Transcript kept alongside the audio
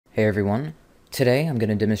Hey everyone, today I'm going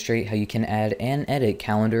to demonstrate how you can add and edit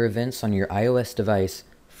calendar events on your iOS device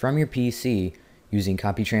from your PC using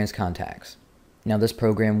CopyTrans contacts. Now this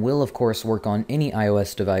program will of course work on any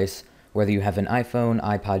iOS device, whether you have an iPhone,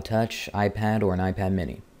 iPod Touch, iPad, or an iPad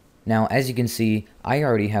mini. Now as you can see, I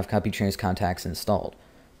already have CopyTrans contacts installed,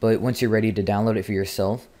 but once you're ready to download it for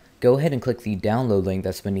yourself, go ahead and click the download link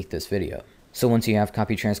that's beneath this video. So once you have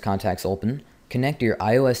CopyTrans contacts open, connect your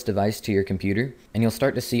iOS device to your computer, and you'll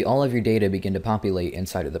start to see all of your data begin to populate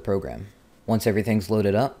inside of the program. Once everything's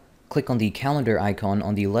loaded up, click on the calendar icon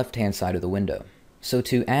on the left-hand side of the window. So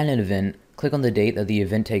to add an event, click on the date that the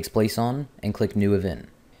event takes place on, and click New Event.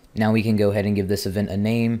 Now we can go ahead and give this event a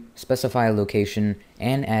name, specify a location,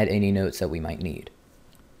 and add any notes that we might need.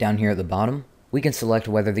 Down here at the bottom, we can select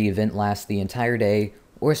whether the event lasts the entire day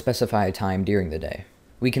or specify a time during the day.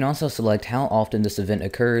 We can also select how often this event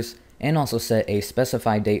occurs and also set a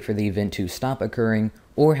specified date for the event to stop occurring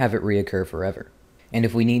or have it reoccur forever. And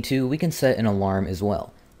if we need to, we can set an alarm as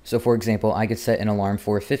well. So for example, I could set an alarm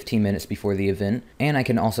for 15 minutes before the event, and I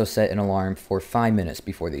can also set an alarm for 5 minutes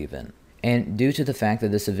before the event. And due to the fact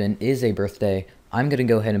that this event is a birthday, I'm going to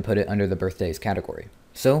go ahead and put it under the birthdays category.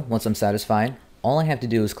 So once I'm satisfied, all I have to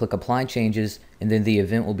do is click Apply Changes, and then the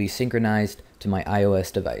event will be synchronized to my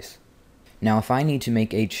iOS device. Now if I need to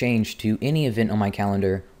make a change to any event on my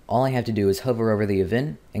calendar, all I have to do is hover over the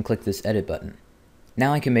event and click this edit button.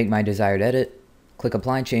 Now I can make my desired edit, click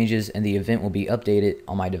Apply Changes, and the event will be updated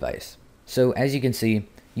on my device. So as you can see,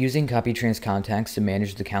 using CopyTrans contacts to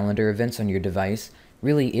manage the calendar events on your device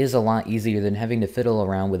really is a lot easier than having to fiddle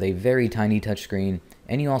around with a very tiny touchscreen,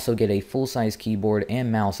 and you also get a full-size keyboard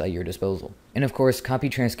and mouse at your disposal. And of course,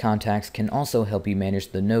 CopyTrans contacts can also help you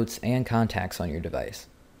manage the notes and contacts on your device.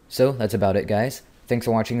 So that's about it guys. Thanks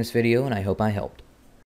for watching this video, and I hope I helped.